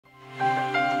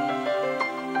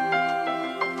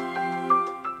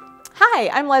Hi,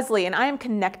 I'm Leslie, and I am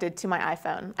connected to my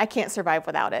iPhone. I can't survive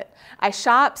without it. I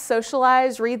shop,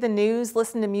 socialize, read the news,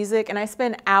 listen to music, and I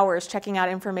spend hours checking out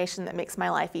information that makes my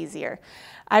life easier.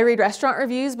 I read restaurant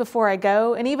reviews before I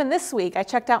go, and even this week, I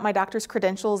checked out my doctor's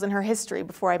credentials and her history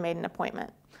before I made an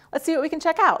appointment. Let's see what we can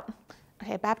check out.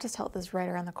 Okay, Baptist Health is right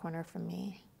around the corner from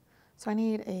me, so I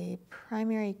need a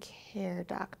primary care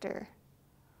doctor.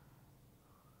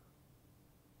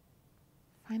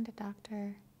 Find a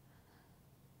doctor.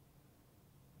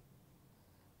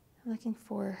 I'm looking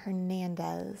for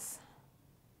Hernandez.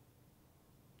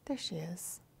 There she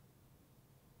is.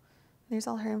 There's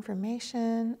all her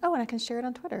information. Oh, and I can share it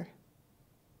on Twitter.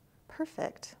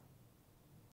 Perfect.